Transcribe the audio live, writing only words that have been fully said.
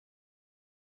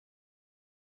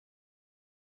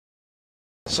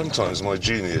Sometimes my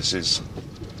genius is...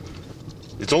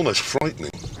 it's almost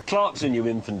frightening. Clarkson, you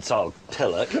infantile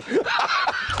pillock.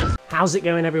 How's it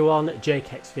going, everyone?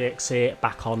 JakeXVX here,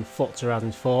 back on Forza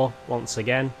Horizon 4 once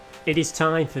again. It is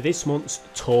time for this month's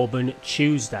Torben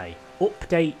Tuesday.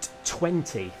 Update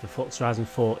 20 for Forza Horizon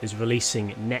 4 is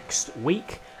releasing next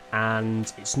week,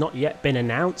 and it's not yet been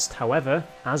announced. However,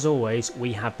 as always,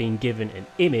 we have been given an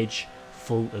image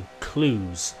full of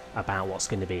clues about what's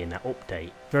going to be in that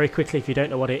update. Very quickly, if you don't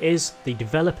know what it is, the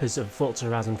developers of Forza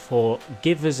Horizon 4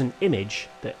 give us an image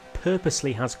that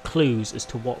purposely has clues as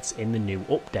to what's in the new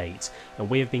update, and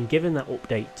we have been given that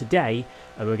update today,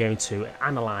 and we're going to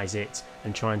analyse it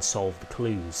and try and solve the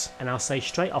clues. And I'll say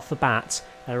straight off the bat,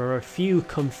 there are a few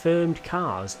confirmed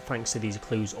cars thanks to these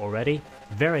clues already.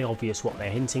 Very obvious what they're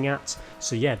hinting at.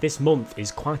 So yeah, this month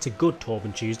is quite a good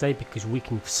Torben Tuesday because we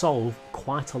can solve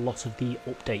quite a lot of the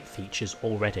update features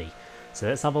already. So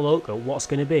let's have a look at what's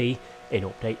going to be in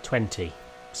update 20,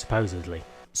 supposedly.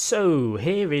 So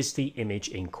here is the image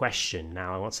in question.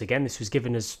 Now once again, this was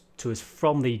given to us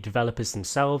from the developers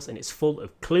themselves, and it's full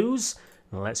of clues.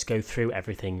 Let's go through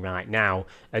everything right now.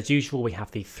 As usual, we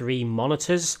have the three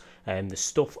monitors, the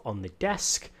stuff on the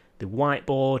desk, the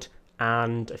whiteboard,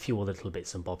 and a few other little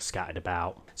bits and bobs scattered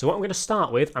about. So what I'm going to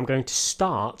start with, I'm going to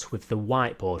start with the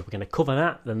whiteboard. We're going to cover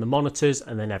that, then the monitors,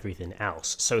 and then everything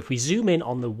else. So if we zoom in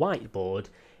on the whiteboard,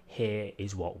 here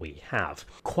is what we have.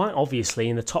 Quite obviously,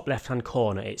 in the top left-hand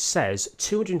corner, it says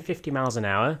 250 miles an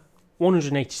hour,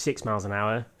 186 miles an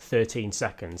hour, 13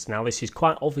 seconds. Now this is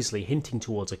quite obviously hinting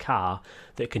towards a car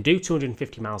that can do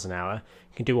 250 miles an hour,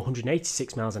 can do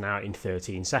 186 miles an hour in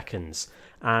 13 seconds.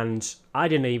 And I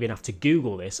didn't even have to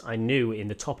Google this. I knew in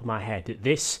the top of my head that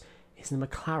this is the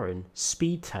McLaren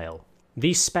Speedtail.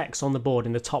 These specs on the board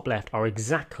in the top left are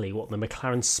exactly what the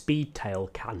McLaren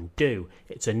Speedtail can do.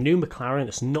 It's a new McLaren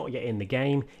that's not yet in the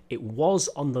game. It was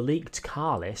on the leaked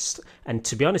car list, and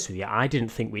to be honest with you, I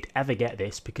didn't think we'd ever get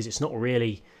this because it's not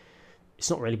really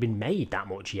been made that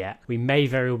much yet. We may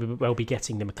very well be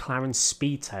getting the McLaren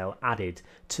Speedtail added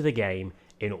to the game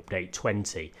in update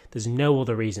 20. There's no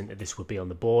other reason that this would be on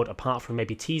the board apart from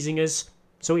maybe teasing us,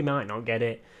 so we might not get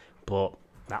it, but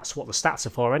that's what the stats are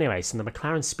for anyway. So the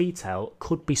McLaren Speedtail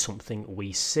could be something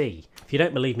we see. If you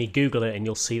don't believe me, Google it and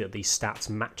you'll see that these stats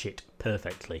match it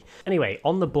perfectly. Anyway,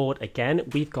 on the board again,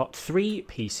 we've got three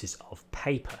pieces of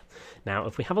paper. Now,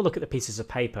 if we have a look at the pieces of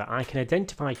paper, I can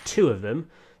identify two of them.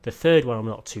 The third one I'm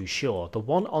not too sure. The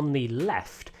one on the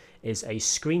left is a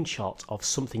screenshot of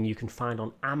something you can find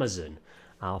on Amazon.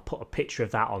 I'll put a picture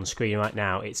of that on screen right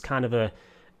now. It's kind of a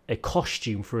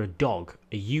costume for a dog,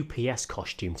 a UPS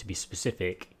costume to be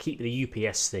specific. Keep the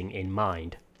UPS thing in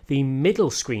mind. The middle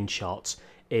screenshot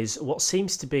is what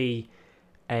seems to be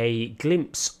a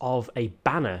glimpse of a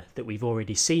banner that we've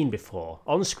already seen before.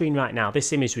 On screen right now,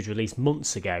 this image was released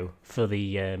months ago for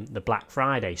the Black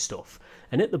Friday stuff,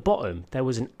 and at the bottom there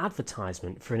was an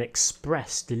advertisement for an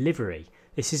express delivery.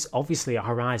 This is obviously a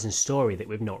Horizon story that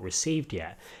we've not received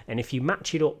yet, and if you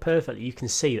match it up perfectly, you can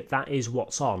see that that is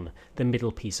what's on the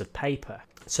middle piece of paper.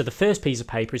 So the first piece of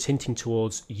paper is hinting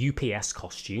towards UPS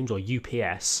costumes, or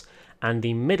UPS, and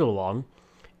the middle one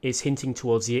is hinting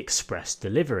towards the express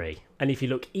delivery. And if you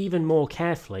look even more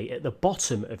carefully at the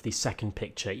bottom of the second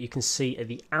picture, you can see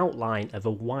the outline of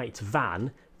a white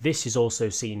van. This is also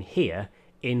seen here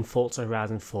in Forza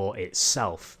Horizon 4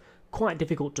 itself. Quite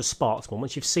difficult to spot, but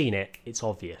once you've seen it, it's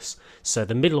obvious. So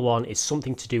the middle one is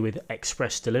something to do with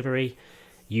express delivery.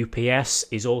 UPS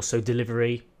is also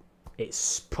delivery.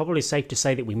 It's probably safe to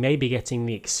say that we may be getting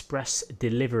the express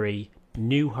delivery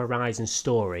New Horizon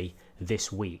story this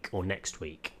week or next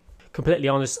week. Completely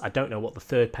honest, I don't know what the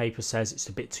third paper says. It's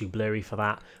a bit too blurry for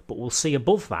that. But we'll see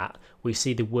above that, we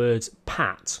see the words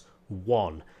Pat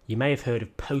 1. You may have heard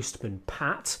of Postman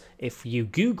Pat. If you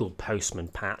Google Postman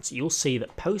Pat, you'll see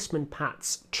that Postman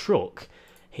Pat's truck,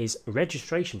 his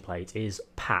registration plate is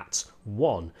Pat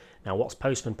 1. Now what's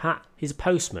Postman Pat? He's a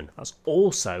postman. That's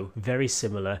also very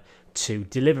similar to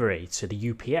delivery, to the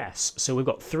UPS. So we've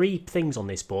got three things on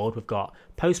this board. We've got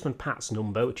Postman Pat's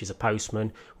number, which is a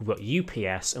postman. We've got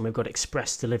UPS, and we've got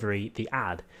express delivery, the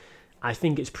ad. I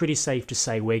think it's pretty safe to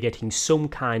say we're getting some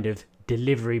kind of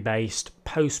delivery-based,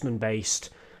 postman-based,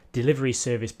 delivery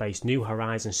service-based New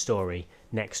Horizon story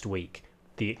next week,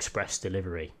 the express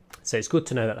delivery. So it's good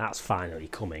to know that that's finally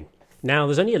coming. Now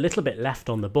there's only a little bit left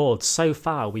on the board. So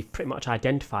far we've pretty much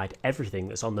identified everything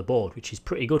that's on the board, which is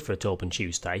pretty good for a Torben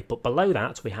Tuesday. But below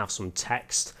that we have some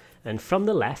text, and from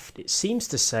the left it seems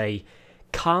to say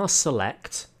car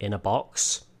select in a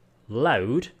box,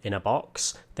 load in a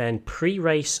box, then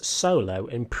pre-race solo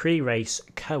and pre-race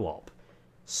co-op.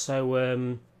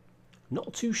 So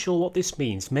Not too sure what this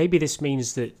means. Maybe this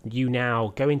means that you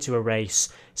now go into a race,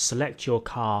 select your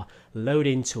car, load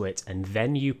into it, and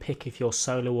then you pick if you're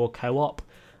solo or co-op.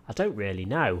 I don't really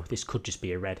know. This could just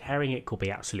be a red herring. It could be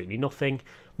absolutely nothing.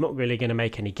 I'm not really going to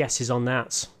make any guesses on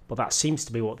that, but that seems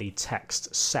to be what the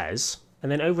text says. And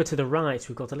then over to the right,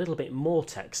 we've got a little bit more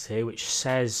text here, which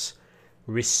says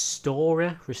restore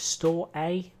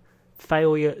A,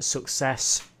 failure,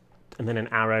 success, and then an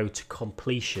arrow to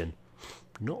completion.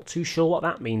 Not too sure what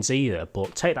that means either,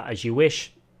 but take that as you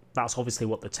wish. That's obviously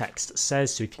what the text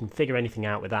says, so if you can figure anything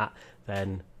out with that,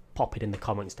 then pop it in the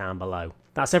comments down below.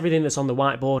 That's everything that's on the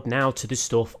whiteboard. Now to the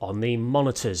stuff on the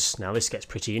monitors. Now this gets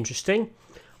pretty interesting.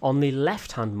 On the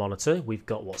left-hand monitor, we've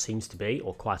got what seems to be,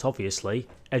 or quite obviously,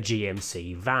 a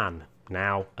GMC van.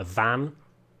 Now, a van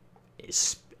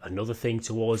is another thing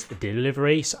towards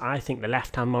delivery, so I think the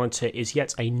left-hand monitor is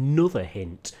yet another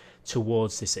hint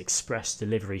towards this express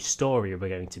delivery story we're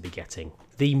going to be getting.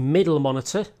 The middle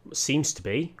monitor seems to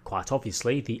be, quite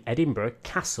obviously, the Edinburgh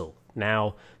Castle.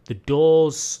 Now, the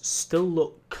doors still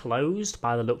look closed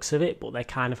by the looks of it, but they're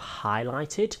kind of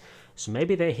highlighted. So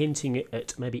maybe they're hinting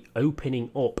at maybe opening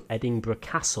up Edinburgh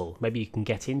Castle. Maybe you can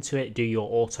get into it, do your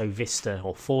Auto Vista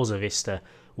or Forza Vista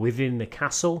within the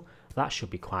castle. That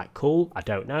should be quite cool. I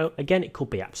don't know. Again, it could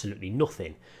be absolutely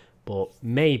nothing, but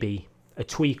maybe a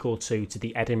tweak or two to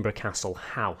the Edinburgh Castle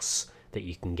house that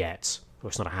you can get. Well,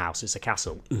 it's not a house, it's a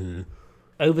castle.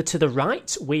 Over to the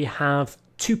right, we have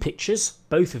two pictures,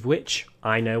 both of which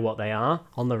I know what they are.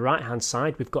 On the right hand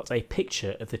side, we've got a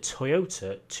picture of the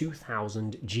Toyota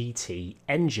 2000 GT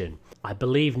engine. I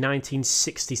believe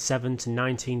 1967 to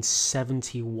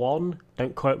 1971.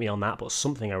 Don't quote me on that, but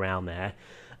something around there.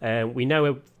 We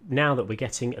know now that we're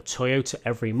getting a Toyota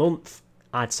every month.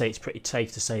 I'd say it's pretty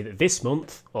safe to say that this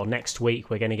month or next week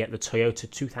we're going to get the Toyota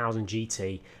 2000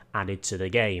 GT added to the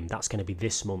game. That's going to be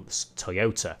this month's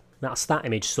Toyota. That's that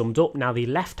image summed up. Now the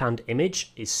left-hand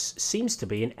image seems to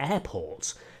be an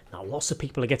airport. Now lots of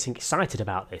people are getting excited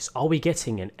about this. Are we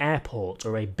getting an airport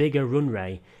or a bigger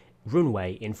runway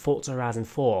in Forza Horizon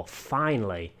 4?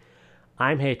 Finally.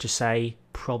 I'm here to say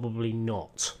probably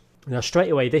not. Now straight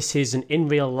away, this is an in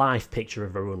real life picture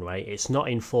of a runway. It's not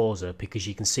in Forza because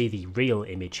you can see the real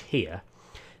image here.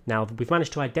 Now we've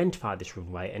managed to identify this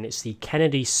runway, and it's the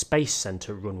Kennedy Space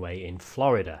Center runway in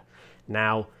Florida.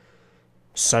 Now,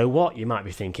 so what, you might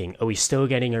be thinking, are we still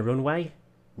getting a runway?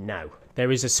 No.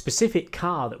 There is a specific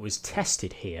car that was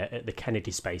tested here at the Kennedy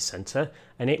Space Center,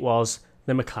 and it was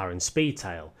the McLaren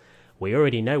Speedtail. We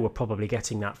already know we're probably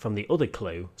getting that from the other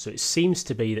clue, so it seems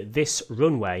to be that this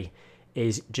runway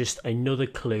is just another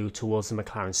clue towards the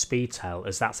McLaren Speedtail,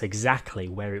 as that's exactly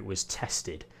where it was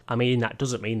tested. I mean, that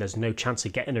doesn't mean there's no chance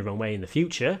of getting a runway in the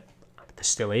future. There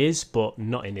still is, but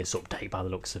not in this update by the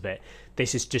looks of it.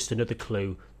 This is just another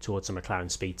clue towards the McLaren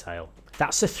Speedtail.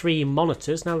 That's the three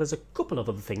monitors. Now there's a couple of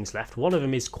other things left. One of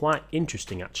them is quite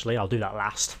interesting actually. I'll do that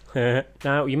last.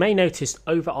 Now you may notice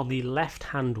over on the left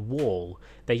hand wall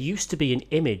there used to be an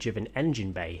image of an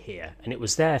engine bay here, and it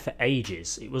was there for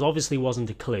ages. It obviously wasn't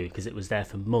a clue because it was there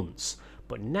for months,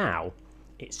 but now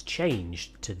it's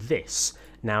changed to this.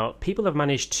 Now people have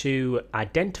managed to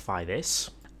identify this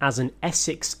as an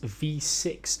Essex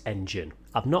V6 engine.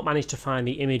 I've not managed to find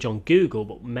the image on Google,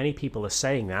 but many people are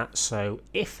saying that, so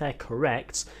if they're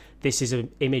correct, this is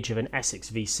an image of an Essex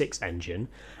V6 engine,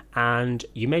 and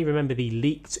you may remember the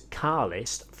leaked car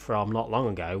list from not long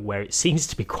ago, where it seems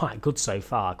to be quite good so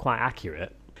far, quite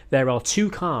accurate. There are two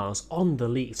cars on the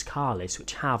leaked car list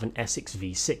which have an Essex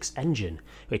V6 engine,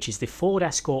 which is the Ford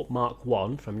Escort Mark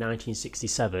I from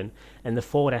 1967 and the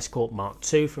Ford Escort Mark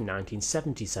II from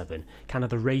 1977, kind of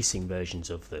the racing versions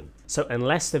of them. So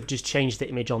unless they've just changed the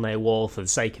image on their wall for the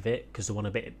sake of it, because they want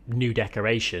a bit of new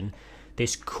decoration,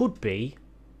 this could be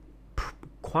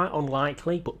quite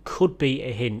unlikely, but could be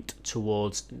a hint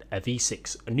towards a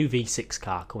new V6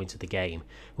 car coming to the game.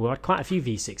 We've had quite a few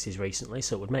V6s recently,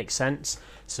 so it would make sense.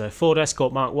 So Ford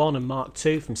Escort Mark I and Mark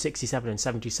II from 67 and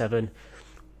 77,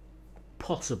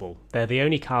 possible. They're the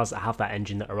only cars that have that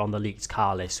engine that are on the leaked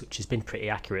car list, which has been pretty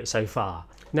accurate so far.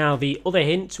 Now the other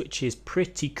hint, which is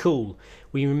pretty cool,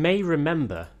 we may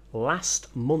remember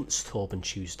last month's Torben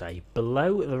Tuesday,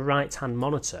 below the right hand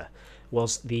monitor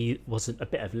was a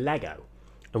bit of Lego.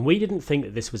 And we didn't think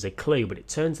that this was a clue, but it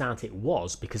turns out it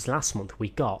was, because last month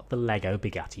we got the Lego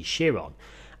Bugatti Chiron.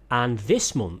 And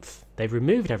this month, they've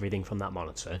removed everything from that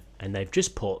monitor, and they've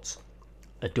just put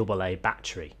a AA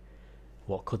battery.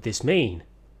 What could this mean?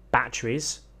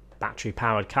 Batteries,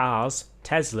 battery-powered cars,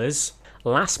 Teslas.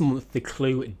 Last month, the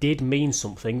clue did mean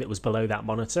something that was below that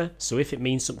monitor, so if it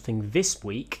means something this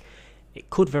week, it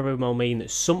could very well mean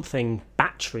that something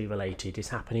battery battery related is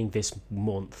happening this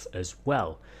month as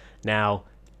well. Now,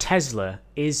 Tesla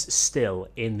is still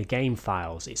in the game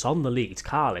files. It's on the leaked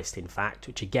car list, in fact,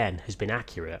 which again has been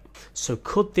accurate. So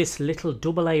could this little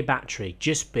AA battery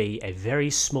just be a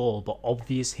very small but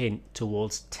obvious hint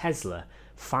towards Tesla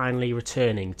finally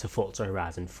returning to Forza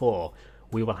Horizon 4?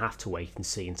 We will have to wait and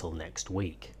see until next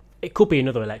week. It could be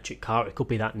another electric car, it could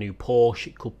be that new Porsche,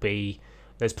 it could be...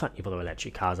 There's plenty of other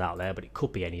electric cars out there, but it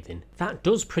could be anything. That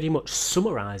does pretty much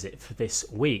summarise it for this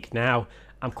week. Now,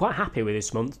 I'm quite happy with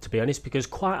this month, to be honest, because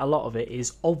quite a lot of it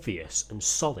is obvious and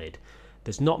solid.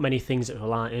 There's not many things that are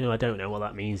like, I don't know what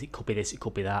that means, it could be this, it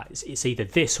could be that. It's either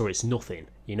this or it's nothing,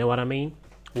 you know what I mean?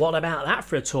 What about that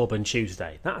for a Torben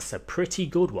Tuesday? That's a pretty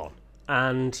good one.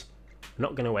 And I'm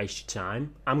not going to waste your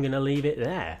time, I'm going to leave it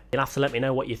there. You'll have to let me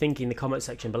know what you think in the comment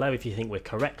section below, if you think we're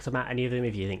correct about any of them,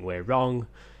 if you think we're wrong.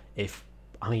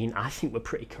 I think we're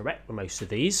pretty correct with most of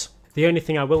these. The only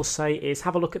thing I will say is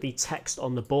have a look at the text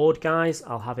on the board, guys.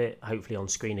 I'll have it hopefully on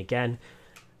screen again.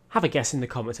 Have a guess in the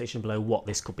comment section below what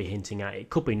this could be hinting at. It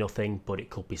could be nothing, but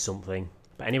it could be something.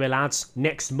 But anyway, lads,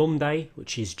 next Monday,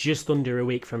 which is just under a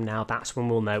week from now, that's when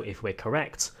we'll know if we're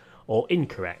correct or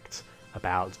incorrect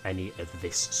about any of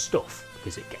this stuff,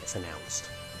 because it gets announced.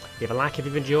 Leave a like if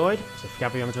you've enjoyed, subscribe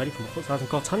if you haven't already for more Forza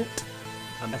content,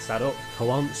 and mess that up for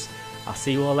once. I'll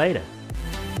see you all later.